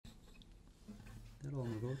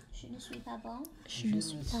Je ne suis pas bon. Je ne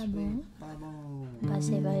suis pas bon. Bah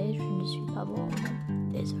c'est vrai, je ne suis pas bon.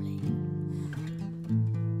 Désolée.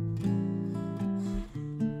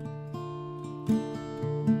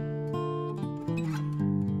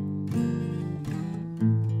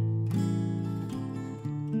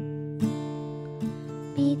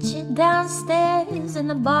 Meet you downstairs in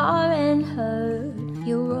the bar and heard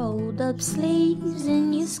your rolled up sleeves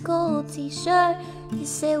and your school t-shirt. You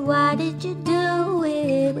say, why did you do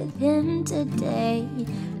it with him today?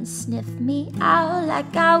 And sniff me out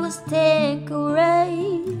like I was 10th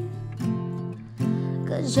grade.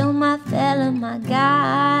 Cause you're my fella, my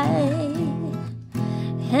guy.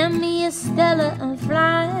 Hand me a Stella and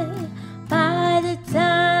fly. By the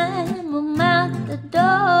time I'm out the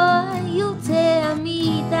door, you tear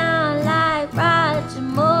me down like Roger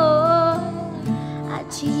Moore. I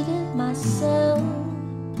cheated myself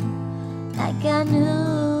like I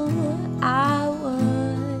knew I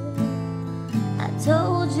would. I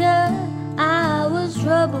told you I was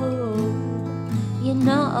trouble. You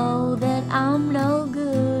know that I'm no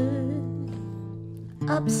good.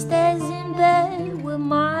 Upstairs in bed with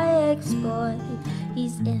my ex-boy.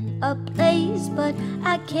 He's in a place, but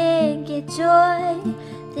I can't get joy.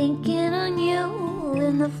 Thinking on you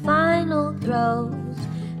in the final throes.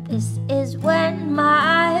 This is when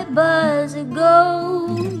my buzzer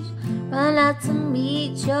goes. Run out to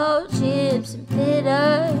meet your chips and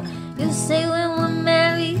bitter. You say when we're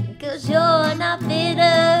married, cause you're not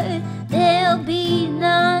bitter. There'll be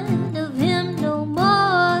none of him no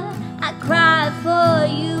more. I cried for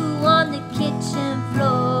you on the kitchen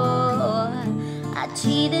floor. I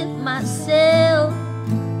cheated myself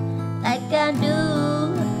like I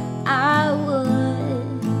knew I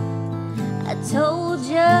would. I told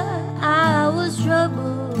you I was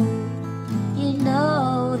trouble. You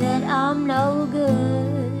know that I'm no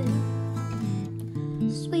good.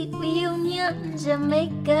 Sweet reunion,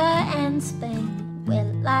 Jamaica and Spain. We're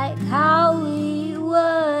like how we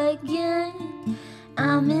were again.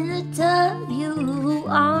 I'm in the tub, you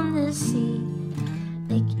on the sea.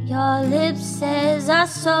 Lick your lips as I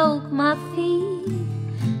soak my feet.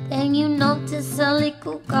 Then you notice a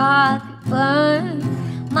little coffee burn.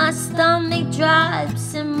 My stomach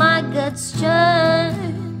drops and my guts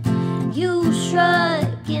churn. You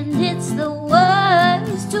shrug and it's the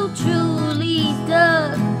worst to truly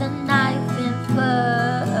duck the knife in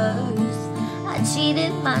first. I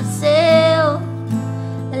cheated myself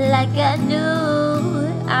like I knew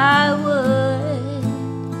I would.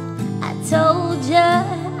 I told you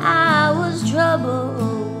I was trouble.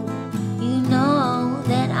 You know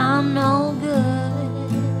that I'm no good.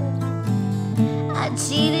 I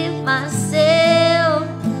cheated myself